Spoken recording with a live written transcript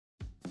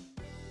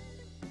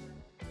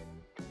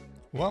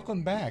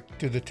Welcome back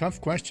to the Tough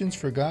Questions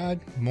for God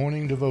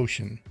morning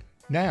devotion.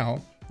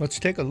 Now, let's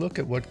take a look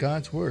at what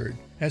God's Word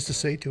has to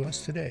say to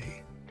us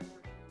today.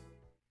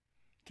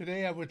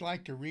 Today I would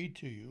like to read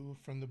to you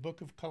from the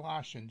book of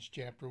Colossians,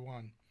 chapter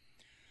 1.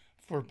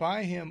 For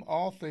by him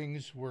all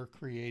things were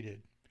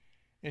created,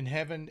 in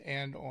heaven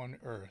and on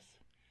earth,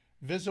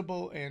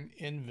 visible and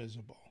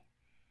invisible,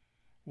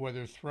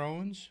 whether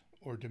thrones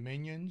or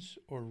dominions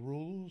or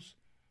rules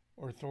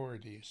or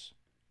authorities.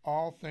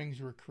 All things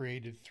were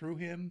created through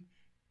him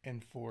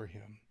and for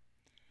him.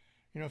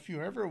 If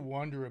you ever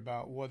wonder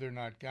about whether or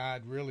not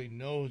God really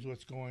knows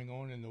what's going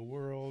on in the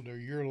world or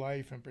your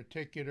life in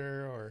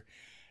particular, or,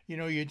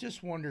 you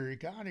just wonder,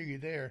 God, are you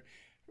there?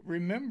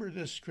 Remember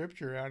this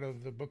scripture out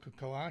of the book of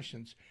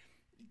Colossians.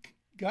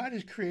 God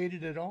has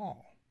created it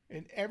all,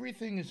 and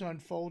everything is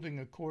unfolding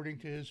according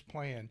to his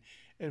plan.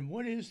 And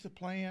what is the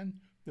plan?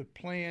 The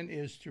plan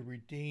is to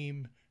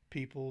redeem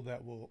people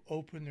that will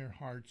open their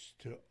hearts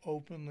to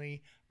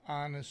openly,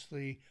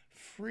 honestly,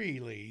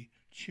 freely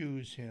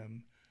choose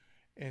him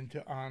and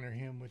to honor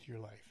him with your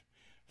life.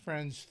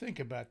 Friends, think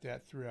about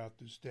that throughout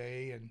this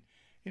day. And,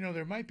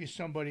 there might be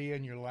somebody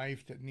in your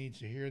life that needs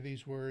to hear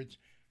these words.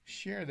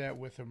 Share that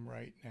with them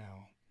right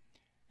now.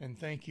 And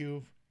thank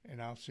you,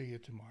 and I'll see you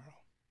tomorrow.